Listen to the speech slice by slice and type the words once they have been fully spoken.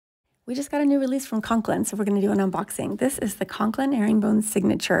We just got a new release from Conklin, so we're going to do an unboxing. This is the Conklin Herringbone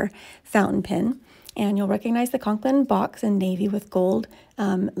Signature fountain pen, and you'll recognize the Conklin box in navy with gold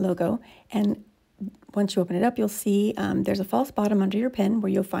logo. And once you open it up, you'll see there's a false bottom under your pen where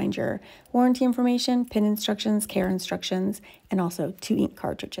you'll find your warranty information, pen instructions, care instructions, and also 2 ink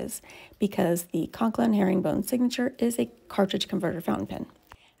cartridges, because the Conklin Herringbone Signature is a cartridge converter fountain pen.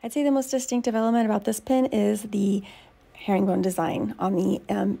 I'd say the most distinctive element about this pen is the herringbone design on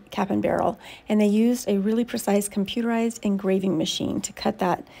the cap and barrel, and they used a really precise computerized engraving machine to cut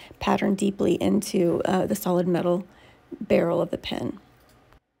that pattern deeply into the solid metal barrel of the pen.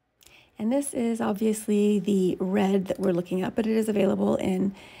 And this is obviously the red that we're looking at, but it is available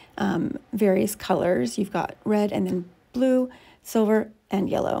in various colors. You've got red and then blue, silver, and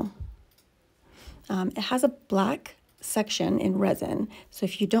yellow. It has a black section in resin, so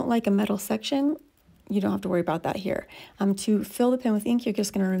if you don't like a metal section, you don't have to worry about that here. To fill the pen with ink, you're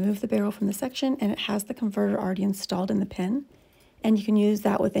just going to remove the barrel from the section, and it has the converter already installed in the pen, and you can use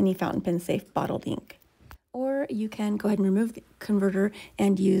that with any fountain pen safe bottled ink. Or you can go ahead and remove the converter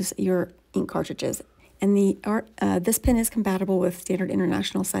and use your ink cartridges. And this pen is compatible with standard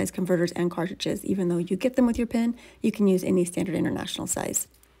international size converters and cartridges. Even though you get them with your pen, you can use any standard international size.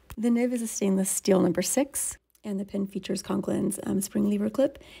 The nib is a stainless steel number 6. And the pen features Conklin's spring lever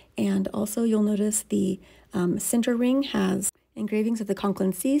clip. And also you'll notice the center ring has engravings of the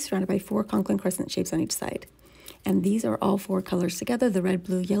Conklin C surrounded by 4 Conklin crescent shapes on each side. And these are all 4 colors together: the red,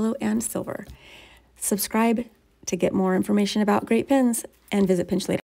 blue, yellow, and silver. Subscribe to get more information about great pens, and visit Pinch later.